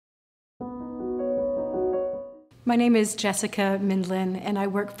My name is Jessica Mindlin, and I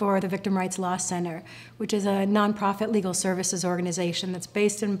work for the Victim Rights Law Center, which is a nonprofit legal services organization that's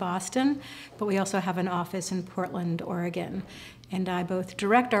based in Boston, but we also have an office in Portland, Oregon. And I both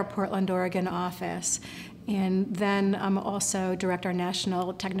direct our Portland, Oregon office, and then also direct our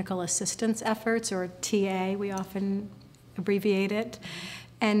National Technical Assistance Efforts, or TA, we often abbreviate it.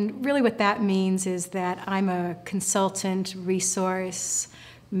 And really what that means is that I'm a consultant, resource,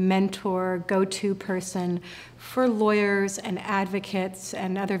 mentor, go-to person for lawyers and advocates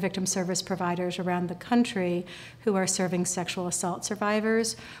and other victim service providers around the country who are serving sexual assault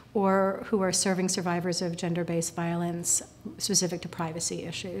survivors or who are serving survivors of gender-based violence specific to privacy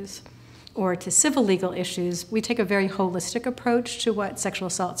issues or to civil legal issues. We take a very holistic approach to what sexual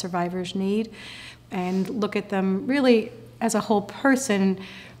assault survivors need and look at them really as a whole person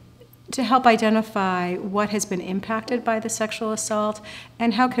to help identify what has been impacted by the sexual assault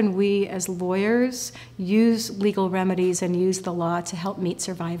and how can we as lawyers use legal remedies and use the law to help meet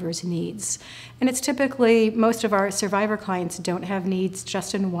survivors' needs. And it's typically, most of our survivor clients don't have needs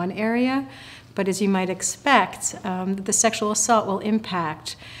just in one area, but as you might expect, the sexual assault will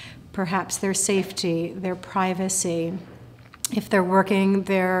impact perhaps their safety, their privacy, if they're working,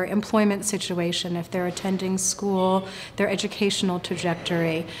 their employment situation, if they're attending school, their educational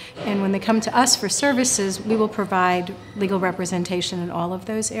trajectory. And when they come to us for services, we will provide legal representation in all of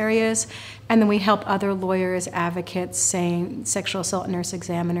those areas. And then we help other lawyers, advocates, saying sexual assault nurse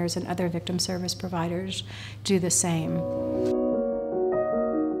examiners, and other victim service providers do the same.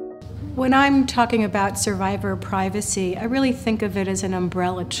 When I'm talking about survivor privacy, I really think of it as an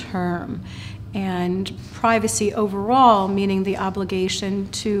umbrella term. And privacy overall, meaning the obligation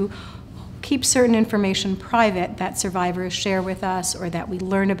to keep certain information private that survivors share with us or that we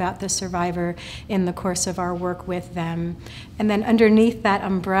learn about the survivor in the course of our work with them. And then underneath that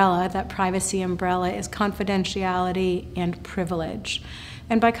umbrella, that privacy umbrella, is confidentiality and privilege.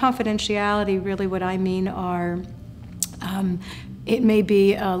 And by confidentiality, really what I mean are it may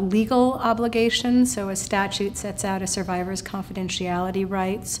be a legal obligation, so a statute sets out a survivor's confidentiality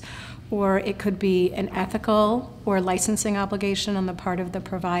rights, or it could be an ethical or licensing obligation on the part of the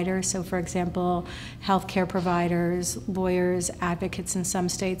provider. So for example, healthcare providers, lawyers, advocates in some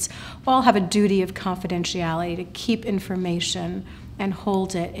states all have a duty of confidentiality to keep information and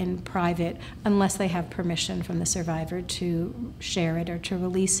hold it in private unless they have permission from the survivor to share it or to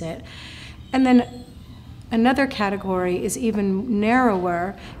release it. And then another category is even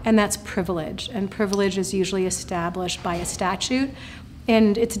narrower, and that's privilege. And privilege is usually established by a statute,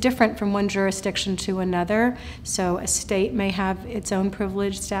 and it's different from one jurisdiction to another. So a state may have its own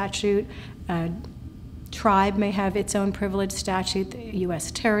privilege statute, a tribe may have its own privilege statute, the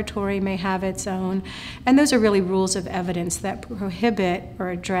U.S. territory may have its own, and those are really rules of evidence that prohibit or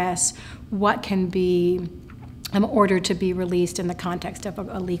address what can be ordered to be released in the context of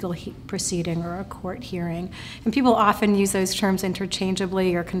a legal proceeding or a court hearing. And people often use those terms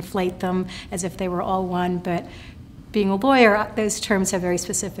interchangeably or conflate them as if they were all one, but being a lawyer, those terms have very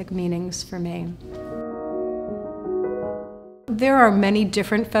specific meanings for me. There are many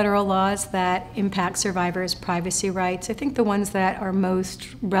different federal laws that impact survivors' privacy rights. I think the ones that are most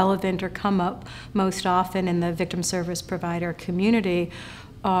relevant or come up most often in the victim service provider community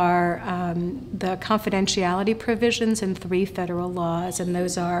are the confidentiality provisions in 3 federal laws, and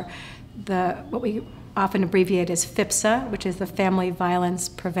those are what we often abbreviate as FVPSA, which is the Family Violence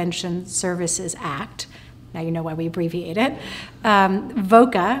Prevention Services Act. Now you know why we abbreviate it.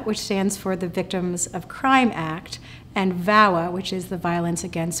 VOCA, which stands for the Victims of Crime Act, and VAWA, which is the Violence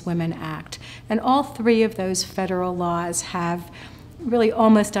Against Women Act. And all 3 of those federal laws have really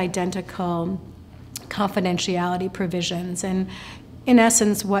almost identical confidentiality provisions. And in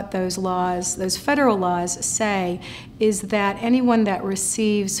essence, what those laws, those federal laws say is that anyone that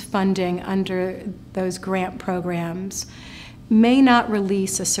receives funding under those grant programs may not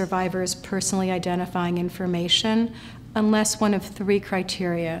release a survivor's personally identifying information unless one of 3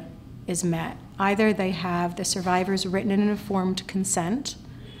 criteria is met. Either they have the survivor's written and informed consent,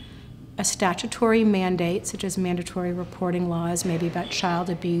 a statutory mandate, such as mandatory reporting laws, maybe about child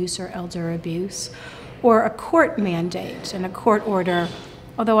abuse or elder abuse, or a court mandate and a court order,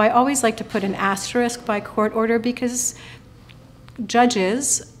 although I always like to put an asterisk by court order because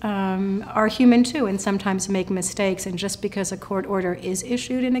judges are human too and sometimes make mistakes, and just because a court order is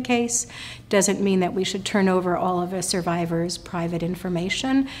issued in a case doesn't mean that we should turn over all of a survivor's private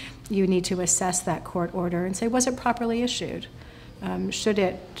information. You need to assess that court order and say, was it properly issued? Should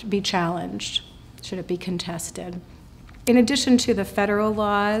it be challenged? Should it be contested? In addition to the federal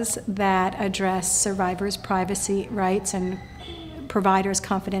laws that address survivors' privacy rights and providers'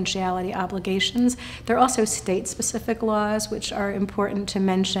 confidentiality obligations. There are also state-specific laws which are important to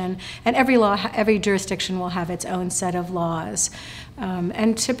mention, and every jurisdiction will have its own set of laws.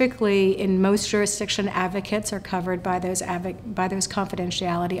 And typically, in most jurisdictions, advocates are covered by those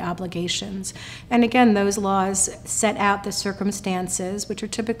confidentiality obligations. And again, those laws set out the circumstances, which are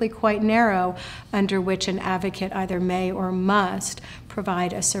typically quite narrow, under which an advocate either may or must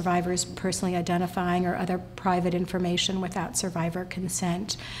provide a survivor's personally identifying or other private information without survivor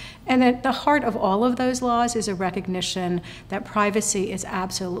consent. And at the heart of all of those laws is a recognition that privacy is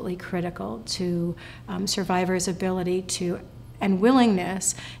absolutely critical to survivors' ability to and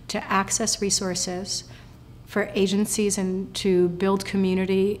willingness to access resources, for agencies and to build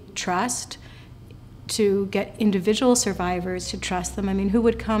community trust, to get individual survivors to trust them. I mean, who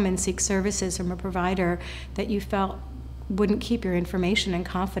would come and seek services from a provider that you felt wouldn't keep your information in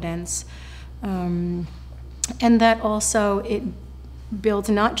confidence? And that also, it builds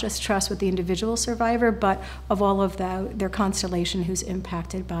not just trust with the individual survivor, but of all of their constellation who's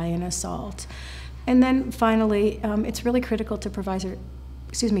impacted by an assault. And then finally, it's really critical to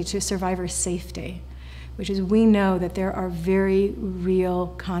survivor safety, which is we know that there are very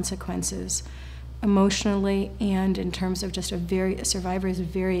real consequences emotionally and in terms of just a survivor's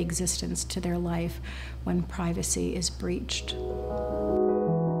very existence to their life when privacy is breached.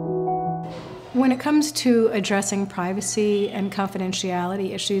 When it comes to addressing privacy and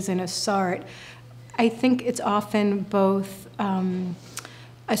confidentiality issues in a SART, I think it's often both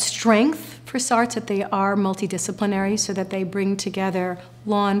a strength for SARTs that they are multidisciplinary, so that they bring together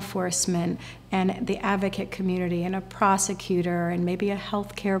law enforcement and the advocate community and a prosecutor and maybe a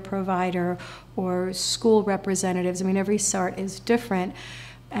healthcare provider or school representatives. I mean, every SART is different,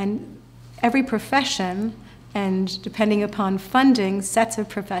 and every profession, and depending upon funding, sets of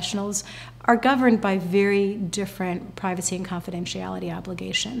professionals are governed by very different privacy and confidentiality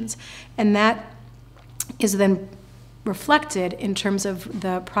obligations. And that is then reflected in terms of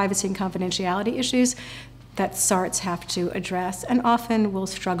the privacy and confidentiality issues that SARTs have to address and often will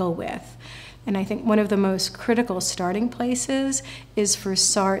struggle with. And I think one of the most critical starting places is for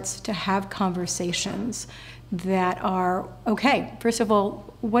SARTs to have conversations that are, okay, first of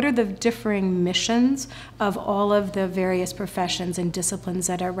all, what are the differing missions of all of the various professions and disciplines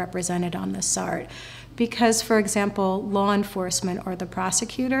that are represented on the SART? Because, for example, law enforcement or the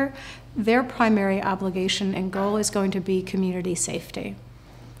prosecutor, their primary obligation and goal is going to be community safety.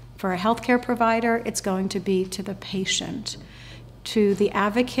 For a healthcare provider, it's going to be to the patient. To the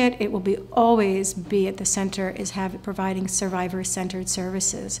advocate, it will always be at the center is providing survivor-centered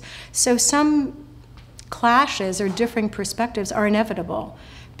services. So some clashes or differing perspectives are inevitable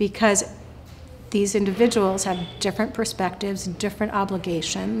because these individuals have different perspectives, different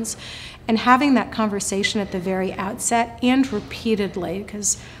obligations, and having that conversation at the very outset and repeatedly,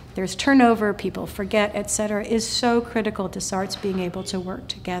 because there's turnover, people forget, et cetera, is so critical to SARTs being able to work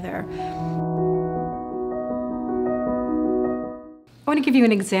together. I want to give you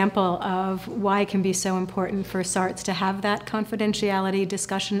an example of why it can be so important for SARTs to have that confidentiality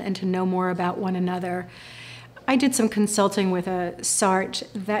discussion and to know more about one another. I did some consulting with a SART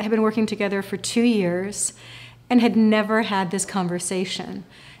that had been working together for 2 years and had never had this conversation.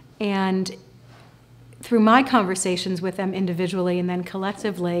 And through my conversations with them individually and then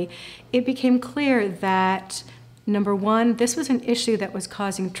collectively, it became clear that, number one, this was an issue that was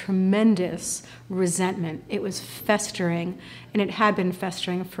causing tremendous resentment. It was festering, and it had been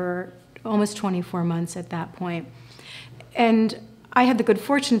festering for almost 24 months at that point. And I had the good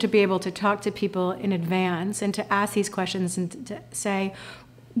fortune to be able to talk to people in advance and to ask these questions and to say,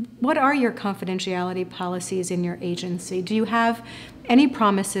 what are your confidentiality policies in your agency? Do you have any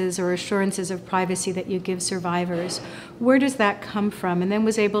promises or assurances of privacy that you give survivors? Where does that come from? And then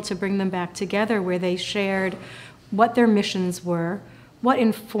was able to bring them back together where they shared what their missions were, what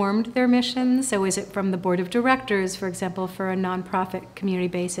informed their missions. So is it from the board of directors, for example, for a nonprofit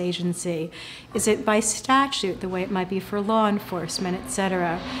community-based agency? Is it by statute, the way it might be for law enforcement, et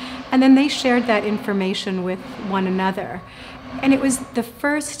cetera? And then they shared that information with one another. And it was the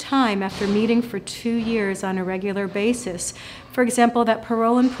first time after meeting for 2 years on a regular basis, for example, that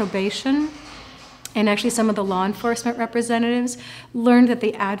parole and probation and actually some of the law enforcement representatives learned that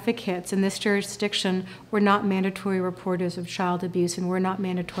the advocates in this jurisdiction were not mandatory reporters of child abuse and were not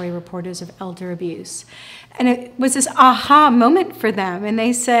mandatory reporters of elder abuse. And it was this aha moment for them. And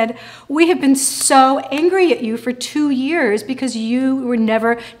they said, we have been so angry at you for 2 years because you were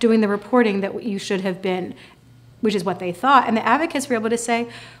never doing the reporting that you should have been, which is what they thought. And the advocates were able to say,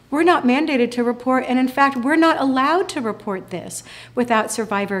 we're not mandated to report, and in fact, we're not allowed to report this without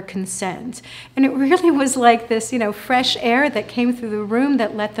survivor consent. And it really was like this, fresh air that came through the room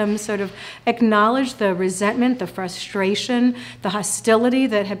that let them sort of acknowledge the resentment, the frustration, the hostility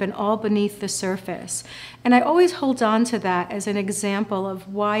that had been all beneath the surface. And I always hold on to that as an example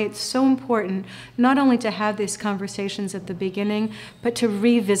of why it's so important not only to have these conversations at the beginning, but to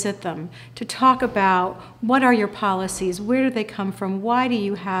revisit them, to talk about what are your policies, where do they come from, why do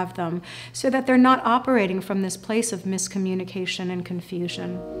you have them, so that they're not operating from this place of miscommunication and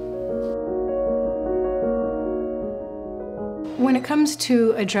confusion. When it comes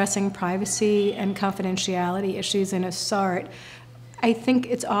to addressing privacy and confidentiality issues in a SART, I think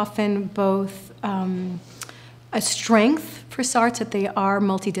it's often both a strength for SARTs that they are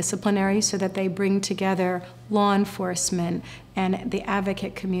multidisciplinary, so that they bring together law enforcement and the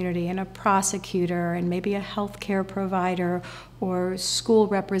advocate community and a prosecutor and maybe a healthcare provider or school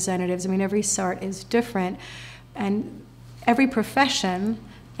representatives. I mean, every SART is different, and every profession,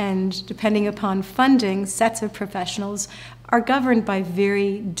 and depending upon funding, sets of professionals are governed by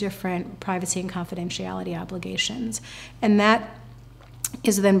very different privacy and confidentiality obligations. And that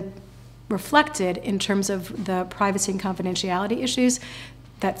is then reflected in terms of the privacy and confidentiality issues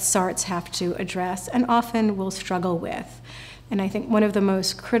that SARTs have to address and often will struggle with. And I think one of the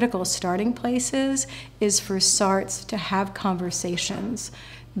most critical starting places is for SARTs to have conversations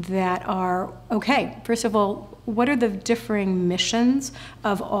that are, okay, first of all, what are the differing missions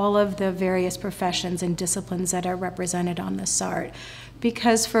of all of the various professions and disciplines that are represented on the SART?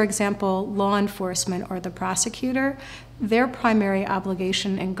 Because, for example, law enforcement or the prosecutor, their primary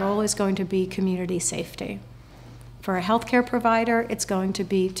obligation and goal is going to be community safety. For a healthcare provider, it's going to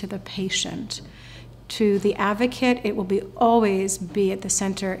be to the patient. To the advocate, it will always be at the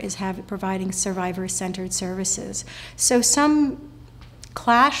center is providing survivor-centered services. So some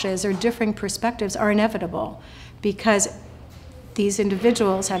clashes or differing perspectives are inevitable because these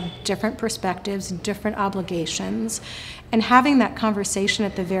individuals have different perspectives, different obligations, and having that conversation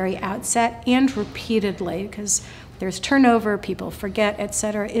at the very outset and repeatedly, because there's turnover, people forget, et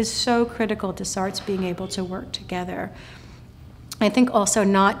cetera, is so critical to SARTs being able to work together. I think also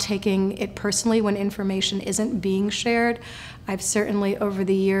not taking it personally when information isn't being shared. I've certainly over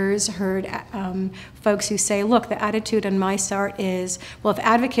the years heard folks who say, look, the attitude on my SART is, well, if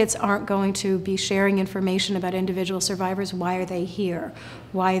advocates aren't going to be sharing information about individual survivors, why are they here?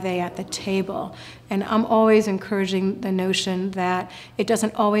 Why are they at the table? And I'm always encouraging the notion that it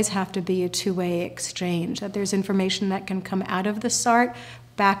doesn't always have to be a two-way exchange, that there's information that can come out of the SART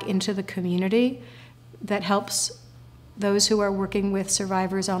back into the community that helps those who are working with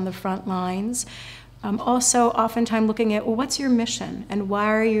survivors on the front lines. Also, oftentimes looking at, well, what's your mission and why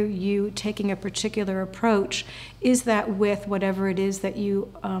are you taking a particular approach? Is that with whatever it is that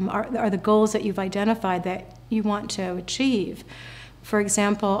you are the goals that you've identified that you want to achieve? For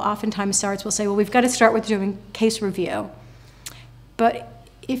example, oftentimes SARTs will say, well, we've got to start with doing case review. But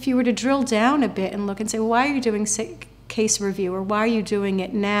if you were to drill down a bit and look and say, well, why are you doing case review or why are you doing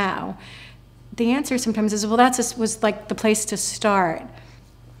it now? The answer sometimes is, well, that was like the place to start.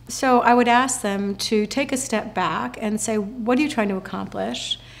 So I would ask them to take a step back and say, what are you trying to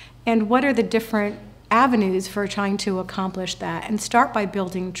accomplish? And what are the different avenues for trying to accomplish that? And start by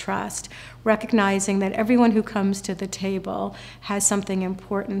building trust, recognizing that everyone who comes to the table has something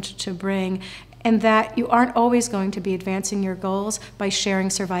important to bring, and that you aren't always going to be advancing your goals by sharing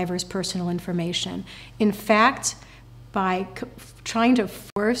survivors' personal information. In fact, by trying to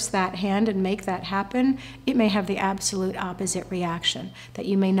force that hand and make that happen, it may have the absolute opposite reaction, that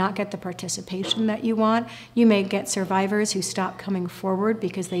you may not get the participation that you want. You may get survivors who stop coming forward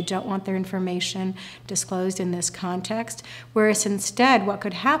because they don't want their information disclosed in this context, whereas instead what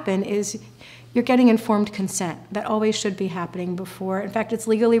could happen is you're getting informed consent. That always should be happening before. In fact, it's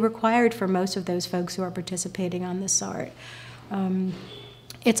legally required for most of those folks who are participating on the SART.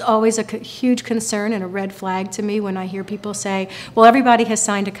 It's always a huge concern and a red flag to me when I hear people say, well, everybody has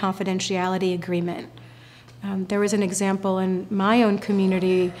signed a confidentiality agreement. There was an example in my own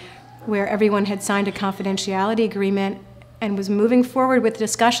community where everyone had signed a confidentiality agreement and was moving forward with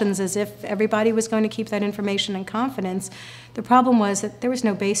discussions as if everybody was going to keep that information in confidence. The problem was that there was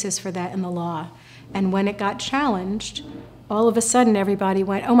no basis for that in the law. And when it got challenged, all of a sudden everybody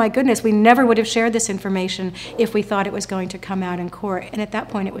went, oh my goodness, we never would have shared this information if we thought it was going to come out in court. And at that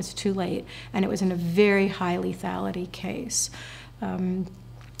point it was too late, and it was in a very high lethality case.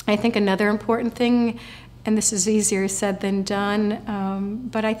 I think another important thing, and this is easier said than done,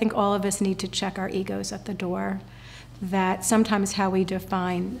 but I think all of us need to check our egos at the door, that sometimes how we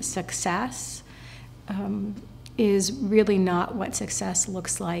define success is really not what success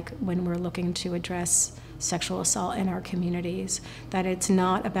looks like when we're looking to address sexual assault in our communities. That it's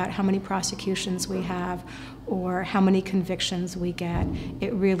not about how many prosecutions we have or how many convictions we get.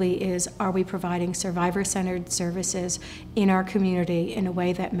 It really is, are we providing survivor-centered services in our community in a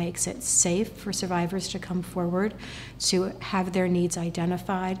way that makes it safe for survivors to come forward, to have their needs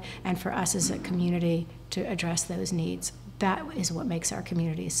identified, and for us as a community to address those needs. That is what makes our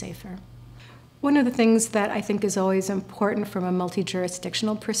communities safer. One of the things that I think is always important from a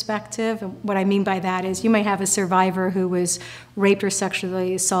multi-jurisdictional perspective, and what I mean by that is you may have a survivor who was raped or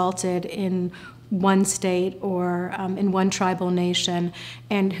sexually assaulted in one state or in one tribal nation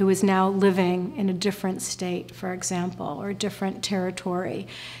and who is now living in a different state, for example, or a different territory.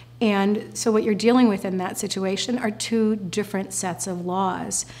 And so what you're dealing with in that situation are two different sets of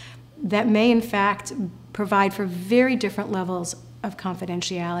laws that may in fact provide for very different levels of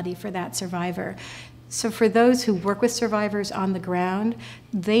confidentiality for that survivor. So for those who work with survivors on the ground,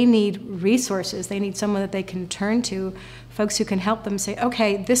 they need resources. They need someone that they can turn to, folks who can help them say,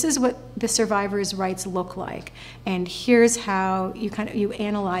 okay, this is what the survivor's rights look like, and here's how you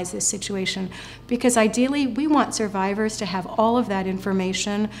analyze this situation. Because ideally, we want survivors to have all of that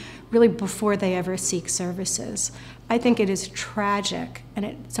information really before they ever seek services. I think it is tragic, and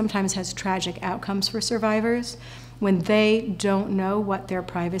it sometimes has tragic outcomes for survivors, when they don't know what their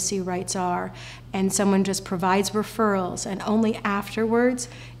privacy rights are and someone just provides referrals and only afterwards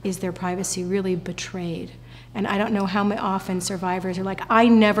is their privacy really betrayed. And I don't know how often survivors are like, I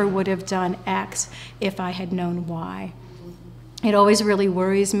never would have done X if I had known Y. It always really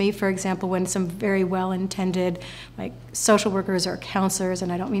worries me, for example, when some very well-intended like social workers or counselors,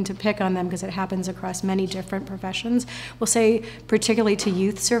 and I don't mean to pick on them because it happens across many different professions, will say, particularly to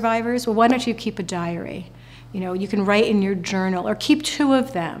youth survivors, well, why don't you keep a diary? You know, you can write in your journal or keep 2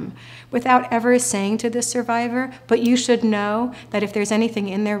 of them without ever saying to the survivor, but you should know that if there's anything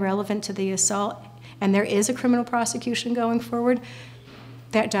in there relevant to the assault and there is a criminal prosecution going forward,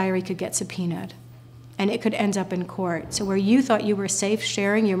 that diary could get subpoenaed and it could end up in court. So where you thought you were safe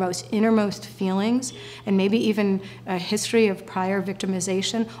sharing your most innermost feelings and maybe even a history of prior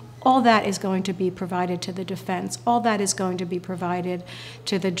victimization, all that is going to be provided to the defense. All that is going to be provided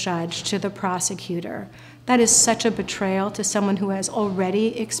to the judge, to the prosecutor. That is such a betrayal to someone who has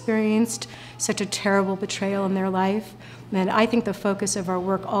already experienced such a terrible betrayal in their life. And I think the focus of our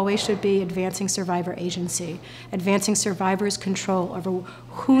work always should be advancing survivor agency, advancing survivors' control over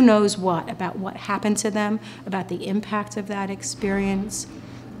who knows what about what happened to them, about the impact of that experience.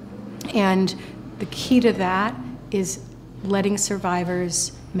 And the key to that is letting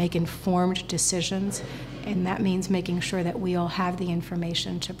survivors make informed decisions, and that means making sure that we all have the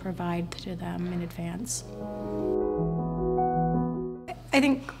information to provide to them in advance. I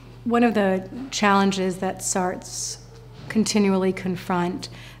think one of the challenges that SARTs continually confront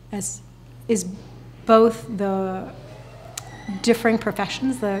is both the differing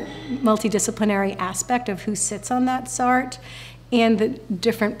professions, the multidisciplinary aspect of who sits on that SART, and the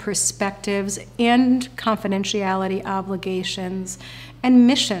different perspectives and confidentiality obligations and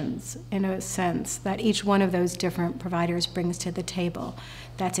missions, in a sense, that each one of those different providers brings to the table.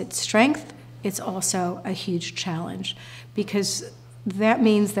 That's its strength. It's also a huge challenge, because that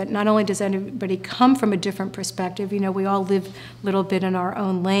means that not only does anybody come from a different perspective, you know, we all live a little bit in our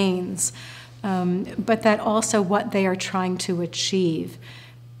own lanes, but that also what they are trying to achieve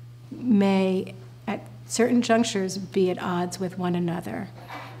may, at certain junctures, be at odds with one another.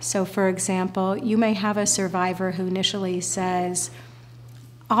 So, for example, you may have a survivor who initially says,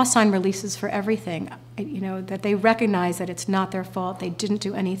 I'll sign releases for everything, you know, that they recognize that it's not their fault, they didn't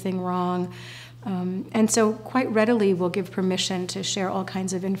do anything wrong, and so quite readily will give permission to share all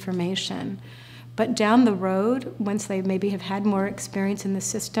kinds of information. But down the road, once they maybe have had more experience in the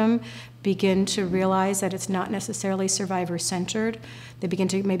system, begin to realize that it's not necessarily survivor-centered. They begin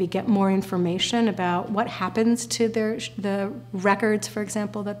to maybe get more information about what happens to the records, for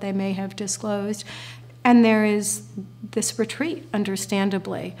example, that they may have disclosed. And there is this retreat,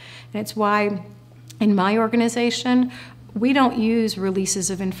 understandably. And it's why in my organization, we don't use releases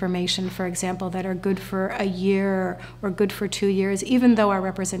of information, for example, that are good for a year or good for 2 years, even though our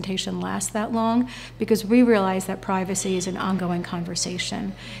representation lasts that long, because we realize that privacy is an ongoing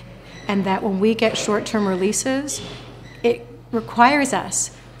conversation. And that when we get short-term releases, it requires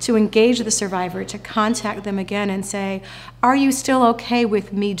us to engage the survivor, to contact them again and say, are you still okay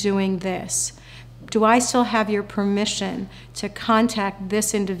with me doing this? Do I still have your permission to contact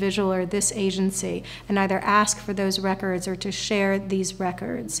this individual or this agency and either ask for those records or to share these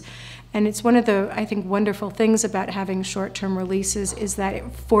records? And it's one of the, I think, wonderful things about having short-term releases is that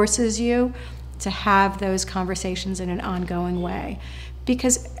it forces you to have those conversations in an ongoing way,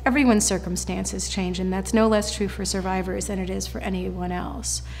 because everyone's circumstances change, and that's no less true for survivors than it is for anyone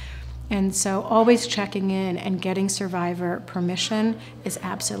else. And so always checking in and getting survivor permission is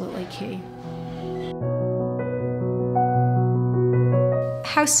absolutely key.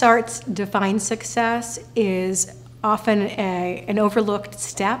 How SARTs define success is often an overlooked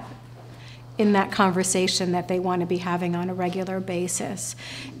step in that conversation that they want to be having on a regular basis.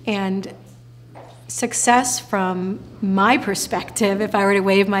 And success from my perspective, if I were to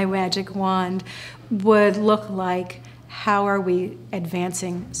wave my magic wand, would look like, how are we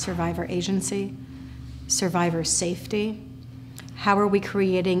advancing survivor agency, survivor safety? How are we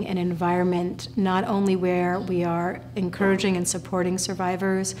creating an environment not only where we are encouraging and supporting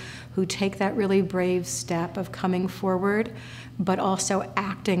survivors who take that really brave step of coming forward, but also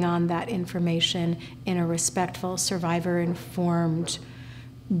acting on that information in a respectful, survivor-informed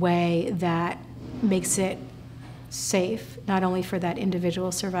way that makes it safe, not only for that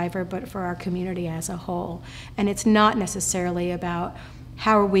individual survivor, but for our community as a whole. And it's not necessarily about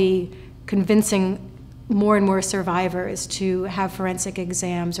how are we convincing more and more survivors to have forensic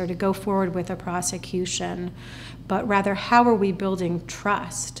exams or to go forward with a prosecution, but rather how are we building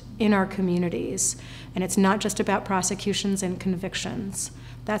trust in our communities. And it's not just about prosecutions and convictions.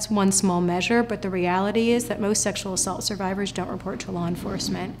 That's one small measure, but the reality is that most sexual assault survivors don't report to law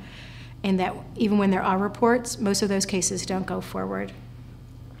enforcement, and that even when there are reports, most of those cases don't go forward.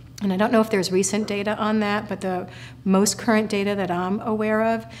 And I don't know if there's recent data on that, but the most current data that I'm aware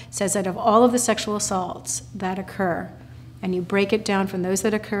of says that of all of the sexual assaults that occur, and you break it down from those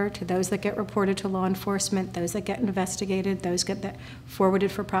that occur to those that get reported to law enforcement, those that get investigated, those get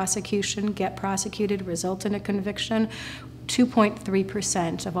forwarded for prosecution, get prosecuted, result in a conviction,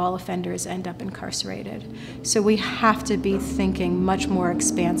 2.3% of all offenders end up incarcerated. So we have to be thinking much more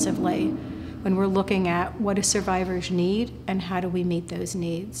expansively when we're looking at what do survivors need and how do we meet those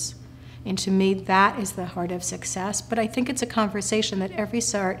needs. And to me, that is the heart of success. But I think it's a conversation that every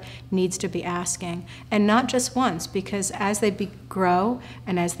SART needs to be asking, and not just once, because as they grow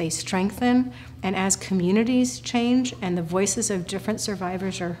and as they strengthen and as communities change and the voices of different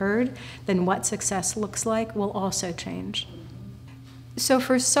survivors are heard, then what success looks like will also change. So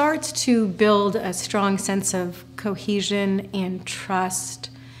for SARTs to build a strong sense of cohesion and trust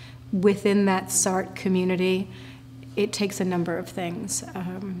within that SART community, it takes a number of things.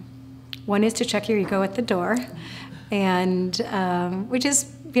 One is to check your ego at the door, and which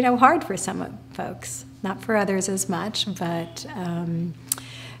is hard for some folks, not for others as much, but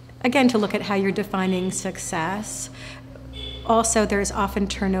again, to look at how you're defining success. Also, there's often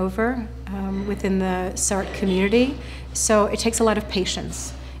turnover within the SART community, so it takes a lot of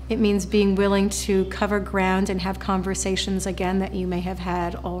patience. It means being willing to cover ground and have conversations again that you may have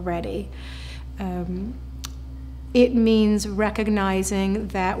had already. It means recognizing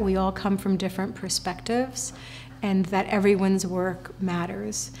that we all come from different perspectives and that everyone's work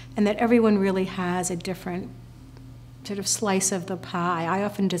matters and that everyone really has a different sort of slice of the pie. I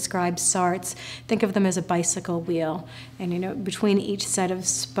often describe SARTs, think of them as a bicycle wheel, and between each set of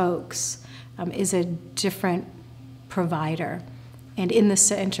spokes is a different provider. And in the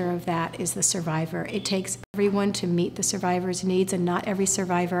center of that is the survivor. It takes everyone to meet the survivor's needs, and not every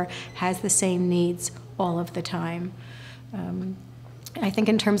survivor has the same needs all of the time. I think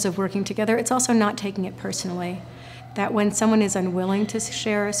in terms of working together, it's also not taking it personally. That when someone is unwilling to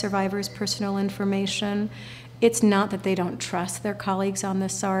share a survivor's personal information, it's not that they don't trust their colleagues on the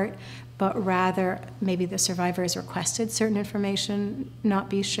SART, but rather maybe the survivor has requested certain information not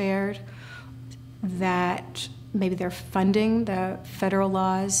be shared, that maybe they're funding the federal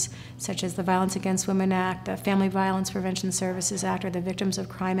laws, such as the Violence Against Women Act, the Family Violence Prevention Services Act, or the Victims of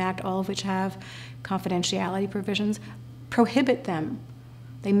Crime Act, all of which have confidentiality provisions, prohibit them.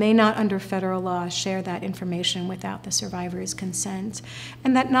 They may not, under federal law, share that information without the survivor's consent.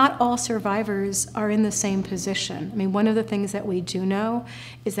 And that not all survivors are in the same position. I mean, one of the things that we do know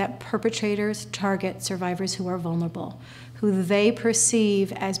is that perpetrators target survivors who are vulnerable, who they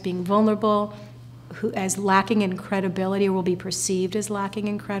perceive as being vulnerable, as lacking in credibility, or will be perceived as lacking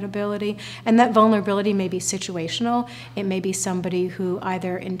in credibility. And that vulnerability may be situational. It may be somebody who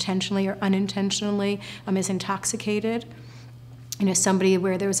either intentionally or unintentionally is intoxicated. Somebody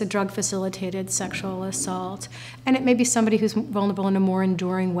where there was a drug-facilitated sexual assault. And it may be somebody who's vulnerable in a more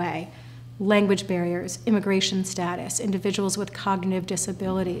enduring way. Language barriers, immigration status, individuals with cognitive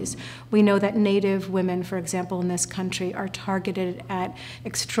disabilities. We know that Native women, for example, in this country are targeted at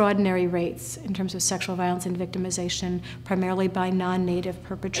extraordinary rates in terms of sexual violence and victimization, primarily by non-Native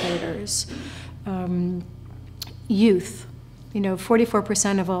perpetrators. Youth.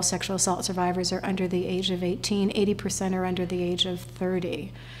 44% of all sexual assault survivors are under the age of 18, 80% are under the age of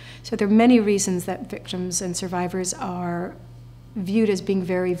 30. So there are many reasons that victims and survivors are viewed as being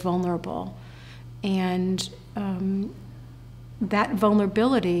very vulnerable. And that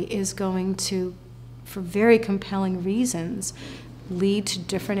vulnerability is going to, for very compelling reasons, lead to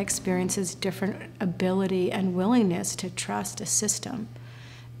different experiences, different ability and willingness to trust a system.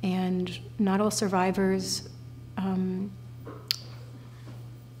 And not all survivors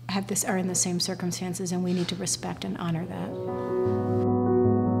are in the same circumstances, and we need to respect and honor that.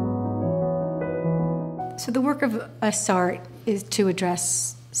 So the work of a SART is to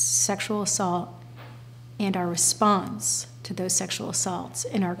address sexual assault and our response to those sexual assaults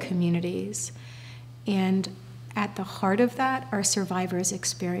in our communities. And at the heart of that are survivors'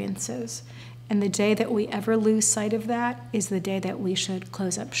 experiences. And the day that we ever lose sight of that is the day that we should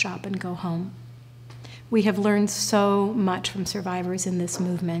close up shop and go home. We have learned so much from survivors in this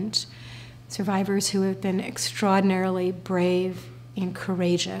movement, survivors who have been extraordinarily brave and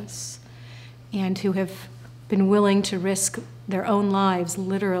courageous, and who have been willing to risk their own lives,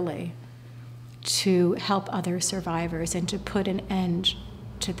 literally, to help other survivors and to put an end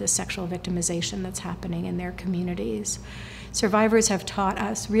to the sexual victimization that's happening in their communities. Survivors have taught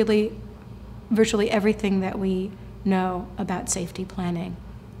us really virtually everything that we know about safety planning,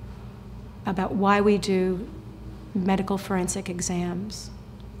 about why we do medical forensic exams,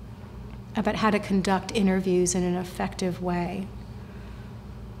 about how to conduct interviews in an effective way,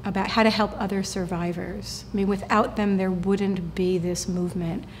 about how to help other survivors. I mean, without them, there wouldn't be this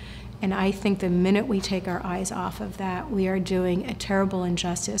movement. And I think the minute we take our eyes off of that, we are doing a terrible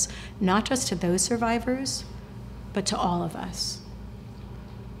injustice, not just to those survivors, but to all of us.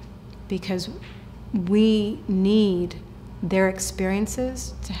 Because we need their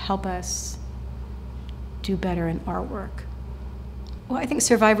experiences to help us do better in our work. Well, I think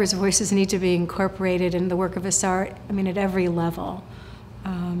survivors' voices need to be incorporated in the work of a SART, at every level.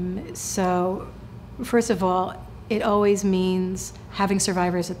 So, first of all, it always means having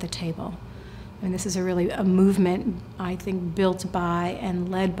survivors at the table. This is a movement, I think, built by and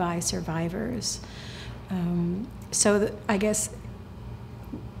led by survivors. I guess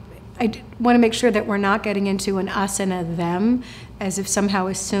I want to make sure that we're not getting into an us and a them, as if somehow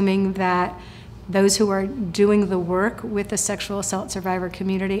assuming that those who are doing the work with the sexual assault survivor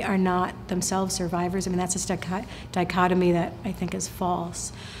community are not themselves survivors. That's just a dichotomy that I think is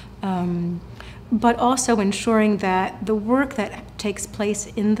false. But also ensuring that the work that takes place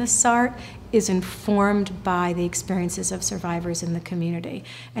in the SART is informed by the experiences of survivors in the community.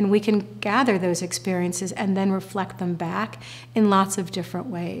 And we can gather those experiences and then reflect them back in lots of different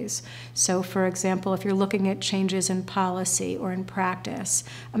ways. So, for example, if you're looking at changes in policy or in practice,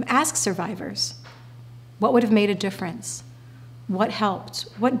 ask survivors, what would have made a difference? What helped?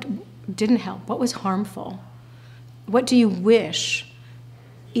 What didn't help? What was harmful? What do you wish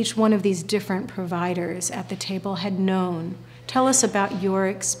each one of these different providers at the table had known? Tell us about your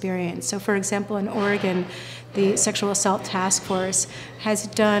experience. So, for example, in Oregon, the Sexual Assault Task Force has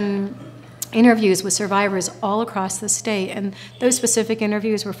done interviews with survivors all across the state, and those specific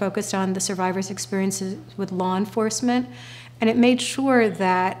interviews were focused on the survivors' experiences with law enforcement, and it made sure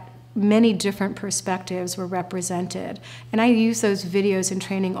that many different perspectives were represented. And I use those videos in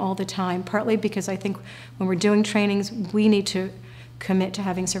training all the time, partly because I think when we're doing trainings, we need to commit to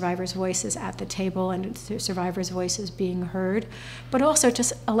having survivors' voices at the table and survivors' voices being heard, but also it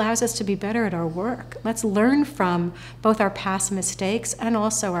just allows us to be better at our work. Let's learn from both our past mistakes and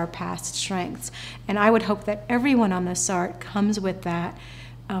also our past strengths. And I would hope that everyone on the SART comes with that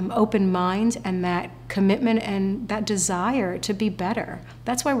open mind and that commitment and that desire to be better.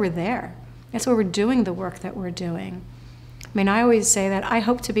 That's why we're there. That's why we're doing the work that we're doing. I always say that I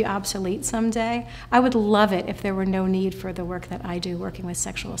hope to be obsolete someday. I would love it if there were no need for the work that I do working with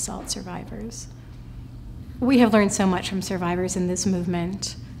sexual assault survivors. We have learned so much from survivors in this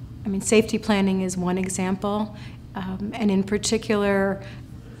movement. Safety planning is one example, and in particular,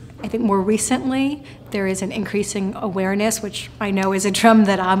 I think more recently, there is an increasing awareness, which I know is a drum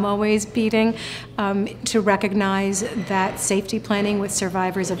that I'm always beating, to recognize that safety planning with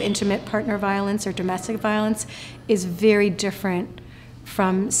survivors of intimate partner violence or domestic violence is very different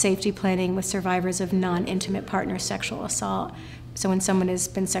from safety planning with survivors of non-intimate partner sexual assault. So when someone has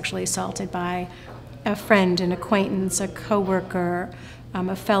been sexually assaulted by a friend, an acquaintance, a coworker,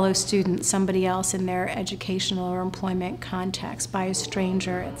 a fellow student, somebody else in their educational or employment context, by a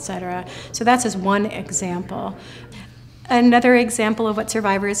stranger, etc. So that's just one example. Another example of what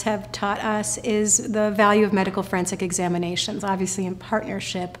survivors have taught us is the value of medical forensic examinations, obviously in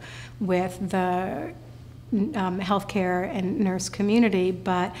partnership with the healthcare and nurse community,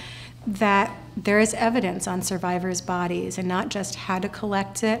 but that there is evidence on survivors' bodies, and not just how to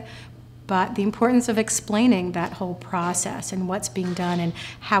collect it, but the importance of explaining that whole process and what's being done and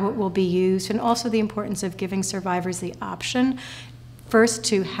how it will be used, and also the importance of giving survivors the option first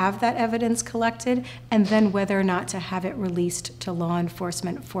to have that evidence collected, and then whether or not to have it released to law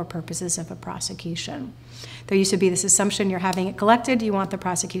enforcement for purposes of a prosecution. There used to be this assumption you're having it collected, you want the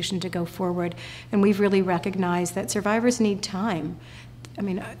prosecution to go forward, and we've really recognized that survivors need time. I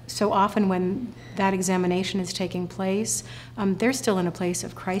mean, so often when that examination is taking place, they're still in a place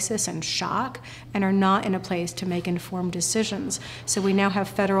of crisis and shock and are not in a place to make informed decisions. So we now have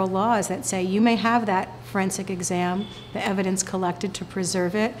federal laws that say you may have that forensic exam, the evidence collected to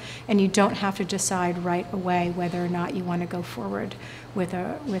preserve it, and you don't have to decide right away whether or not you want to go forward with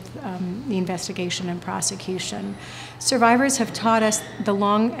the investigation and prosecution. Survivors have taught us the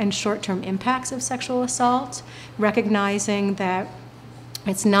long and short-term impacts of sexual assault, recognizing that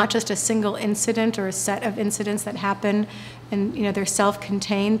it's not just a single incident or a set of incidents that happen and they're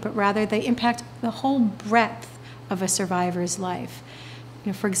self-contained, but rather they impact the whole breadth of a survivor's life.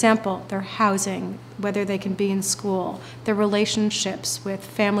 For example, their housing, whether they can be in school, their relationships with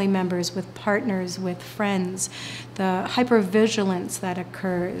family members, with partners, with friends, the hypervigilance that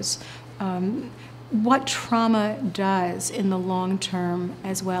occurs, what trauma does in the long term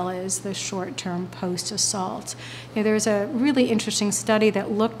as well as the short term post-assault. There's a really interesting study that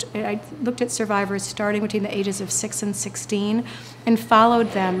looked at survivors starting between the ages of 6 and 16 and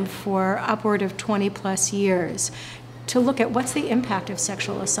followed them for upward of 20 plus years to look at what's the impact of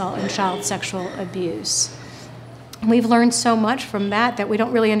sexual assault and child sexual abuse. We've learned so much from that we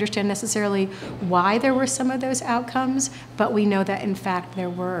don't really understand necessarily why there were some of those outcomes, but we know that in fact there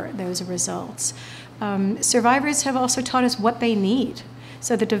were those results. Survivors have also taught us what they need.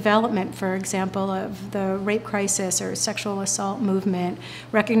 So the development, for example, of the rape crisis or sexual assault movement,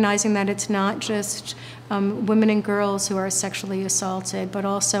 recognizing that it's not just women and girls who are sexually assaulted, but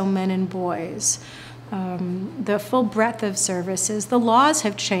also men and boys. The full breadth of services, the laws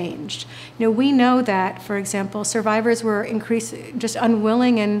have changed. We know that, for example, survivors were just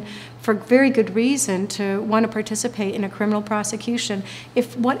unwilling and for very good reason to want to participate in a criminal prosecution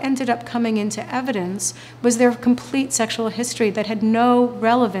if what ended up coming into evidence was their complete sexual history that had no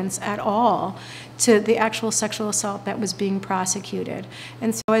relevance at all to the actual sexual assault that was being prosecuted.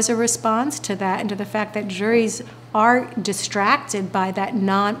 And so as a response to that and to the fact that juries are distracted by that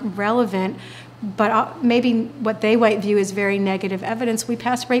non-relevant but maybe what they might view as very negative evidence, we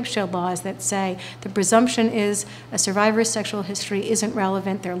pass rape shield laws that say the presumption is a survivor's sexual history isn't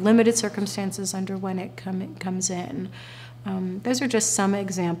relevant. There are limited circumstances under when it comes in. Those are just some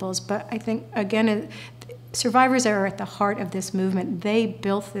examples, but I think, again, survivors are at the heart of this movement. They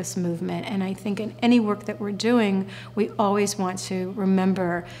built this movement, and I think in any work that we're doing, we always want to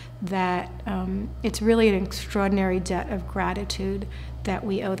remember that it's really an extraordinary debt of gratitude that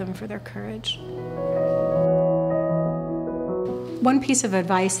we owe them for their courage. One piece of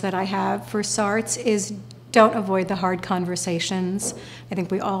advice that I have for SARTs is don't avoid the hard conversations. I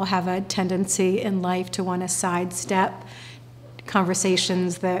think we all have a tendency in life to want to sidestep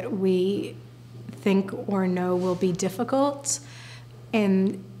conversations that we think or know will be difficult.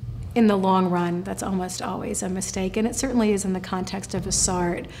 And in the long run, that's almost always a mistake, and it certainly is in the context of a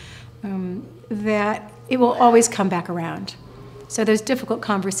SART, that it will always come back around. So there's difficult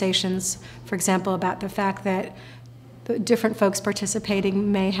conversations, for example, about the fact that the different folks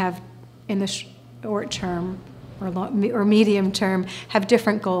participating may have, in the short term or medium term, have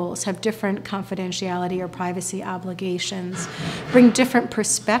different goals, have different confidentiality or privacy obligations, bring different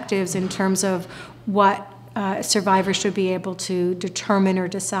perspectives in terms of what survivors should be able to determine or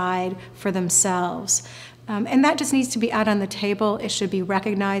decide for themselves. And that just needs to be out on the table. It should be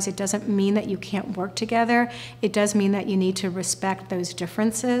recognized. It doesn't mean that you can't work together. It does mean that you need to respect those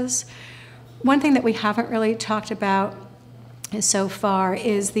differences. One thing that we haven't really talked about so far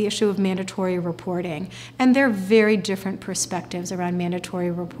is the issue of mandatory reporting. And there are very different perspectives around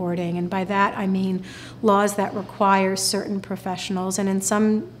mandatory reporting. And by that, I mean laws that require certain professionals, and in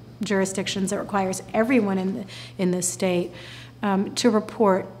some jurisdictions, it requires everyone in the state to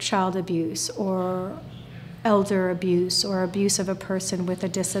report child abuse or elder abuse or abuse of a person with a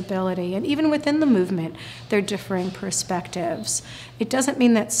disability. And even within the movement, there are differing perspectives. It doesn't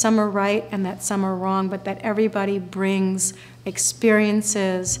mean that some are right and that some are wrong, but that everybody brings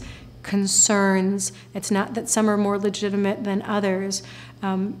experiences, concerns. It's not that some are more legitimate than others.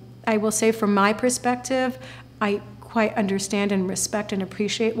 I will say from my perspective, I quite understand and respect and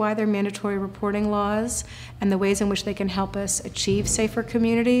appreciate why there are mandatory reporting laws and the ways in which they can help us achieve safer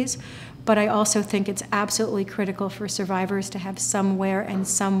communities. But I also think it's absolutely critical for survivors to have somewhere and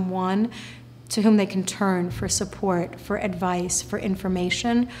someone to whom they can turn for support, for advice, for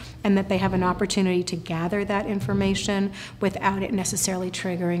information, and that they have an opportunity to gather that information without it necessarily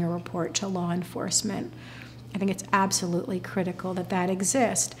triggering a report to law enforcement. I think it's absolutely critical that that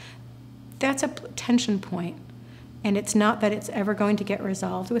exists. That's a tension point, and it's not that it's ever going to get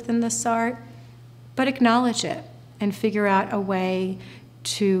resolved within the SART, but acknowledge it and figure out a way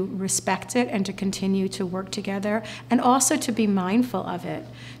to respect it and to continue to work together, and also to be mindful of it,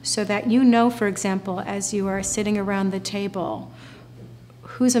 so that you know, for example, as you are sitting around the table,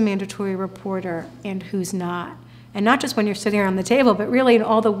 who's a mandatory reporter and who's not. And not just when you're sitting around the table, but really in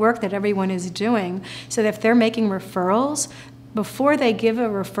all the work that everyone is doing, so that if they're making referrals, before they give a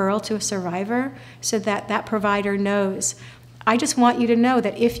referral to a survivor, so that that provider knows, I just want you to know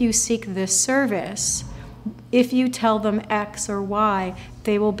that if you seek this service, if you tell them X or Y,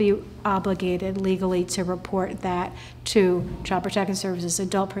 they will be obligated legally to report that to Child Protective Services,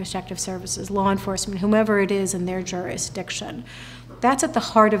 Adult Protective Services, law enforcement, whomever it is in their jurisdiction. That's at the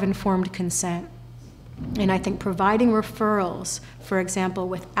heart of informed consent. And I think providing referrals, for example,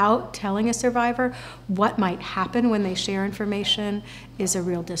 without telling a survivor what might happen when they share information, is a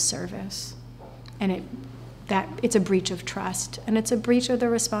real disservice. And it's a breach of trust, and it's a breach of the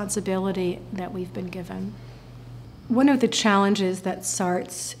responsibility that we've been given. One of the challenges that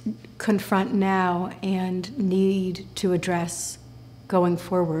SARTs confront now and need to address going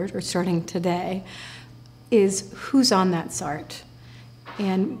forward, or starting today, is who's on that SART.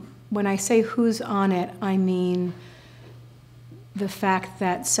 And when I say who's on it, I mean the fact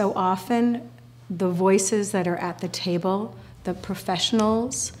that so often the voices that are at the table, the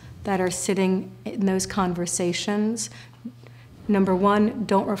professionals that are sitting in those conversations, number one,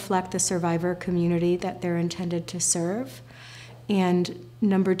 don't reflect the survivor community that they're intended to serve. And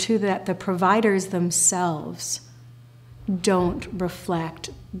number two, that the providers themselves don't reflect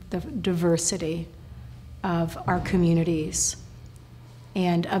the diversity of our communities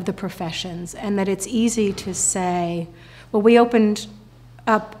and of the professions. And that it's easy to say, well, we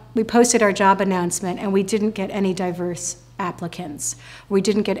posted our job announcement and we didn't get any diverse applicants. We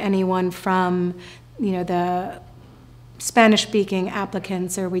didn't get anyone from, the Spanish-speaking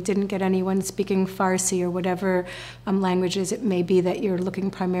applicants, or we didn't get anyone speaking Farsi or whatever languages it may be that you're looking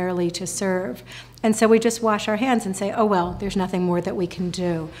primarily to serve. And so we just wash our hands and say, oh, well, there's nothing more that we can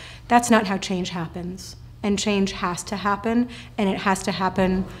do. That's not how change happens. And change has to happen, and it has to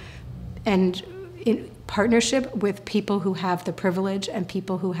happen in partnership with people who have the privilege and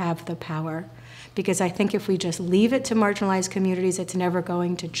people who have the power. Because I think if we just leave it to marginalized communities, it's never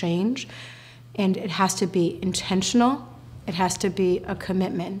going to change. And it has to be intentional. It has to be a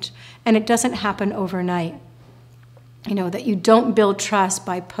commitment. And it doesn't happen overnight. That you don't build trust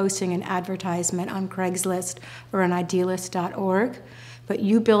by posting an advertisement on Craigslist or on idealist.org, but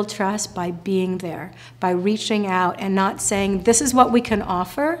you build trust by being there, by reaching out and not saying, this is what we can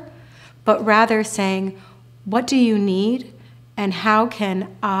offer, but rather saying, what do you need, and how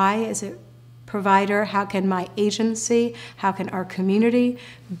can I, as a provider, how can my agency, how can our community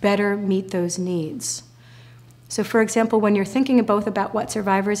better meet those needs? So for example, when you're thinking both about what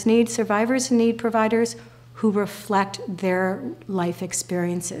survivors need providers who reflect their life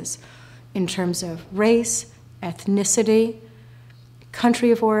experiences in terms of race, ethnicity,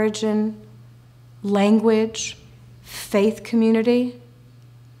 country of origin, language, faith community.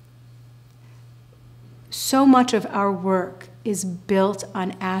 So much of our work is built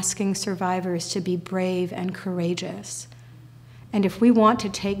on asking survivors to be brave and courageous. And if we want to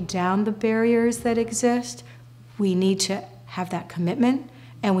take down the barriers that exist, we need to have that commitment,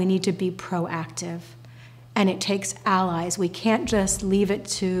 and we need to be proactive. And it takes allies. We can't just leave it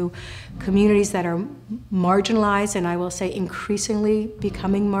to communities that are marginalized, and I will say increasingly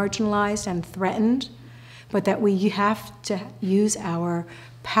becoming marginalized and threatened, but that we have to use our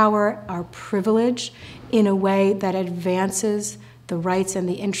power, our privilege, in a way that advances the rights and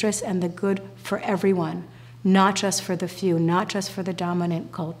the interests and the good for everyone, not just for the few, not just for the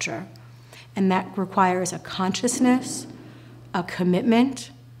dominant culture. And that requires a consciousness, a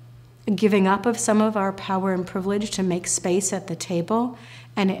commitment, a giving up of some of our power and privilege to make space at the table,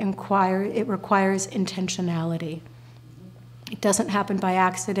 and it requires intentionality. It doesn't happen by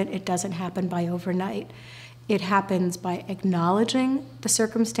accident, it doesn't happen by overnight. It happens by acknowledging the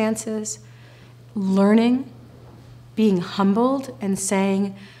circumstances, learning, being humbled, and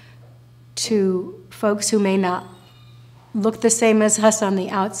saying to folks who may not look the same as us on the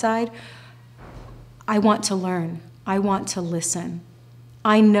outside, I want to learn, I want to listen.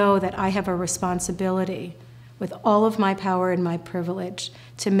 I know that I have a responsibility with all of my power and my privilege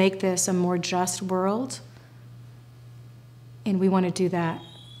to make this a more just world. And we want to do that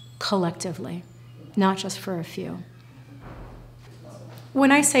collectively, not just for a few.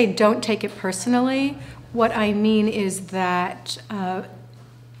 When I say don't take it personally, what I mean is that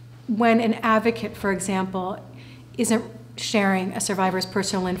when an advocate, for example, isn't sharing a survivor's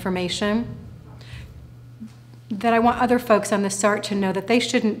personal information, that I want other folks on the SART to know that they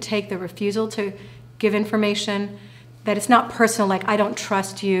shouldn't take the refusal to give information, that it's not personal, like I don't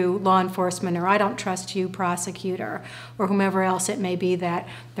trust you, law enforcement, or I don't trust you, prosecutor, or whomever else it may be that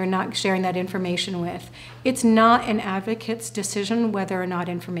they're not sharing that information with. It's not an advocate's decision whether or not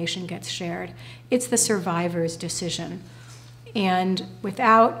information gets shared. It's the survivor's decision. And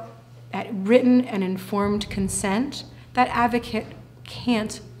without written and informed consent, that advocate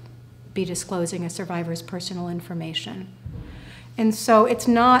can't be disclosing a survivor's personal information. And so it's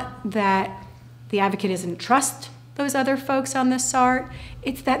not that the advocate doesn't trust those other folks on the SART,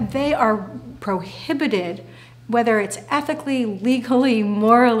 it's that they are prohibited, whether it's ethically, legally,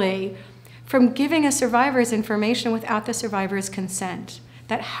 morally, from giving a survivor's information without the survivor's consent.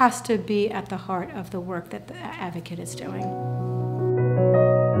 That has to be at the heart of the work that the advocate is doing.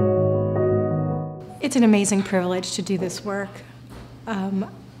 It's an amazing privilege to do this work.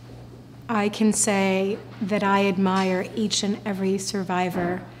 I can say that I admire each and every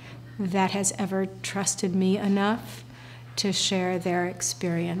survivor that has ever trusted me enough to share their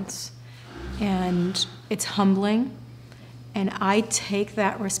experience. And it's humbling, and I take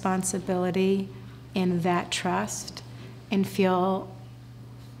that responsibility and that trust and feel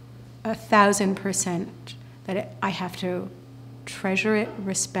 1,000% that I have to treasure it,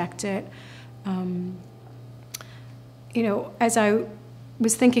 respect it. You know, as I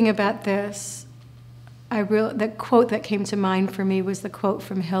was thinking about this, the quote that came to mind for me was the quote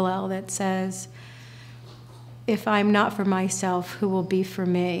from Hillel that says, "If I'm not for myself, who will be for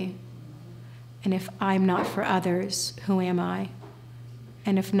me? And if I'm not for others, who am I?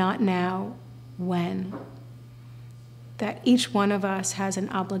 And if not now, when?" That each one of us has an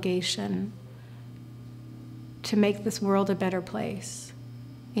obligation to make this world a better place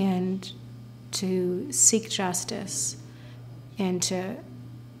and to seek justice and to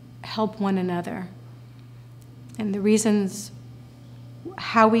help one another. And the reasons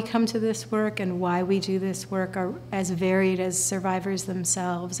how we come to this work and why we do this work are as varied as survivors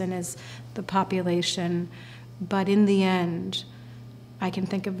themselves and as the population. But in the end, I can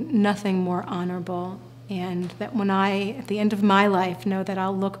think of nothing more honorable, and that when I, at the end of my life, know that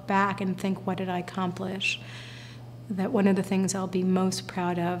I'll look back and think, what did I accomplish? That one of the things I'll be most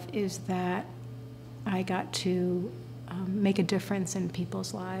proud of is that I got to make a difference in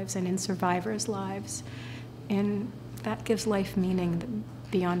people's lives and in survivors' lives. And that gives life meaning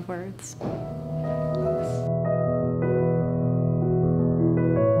beyond words.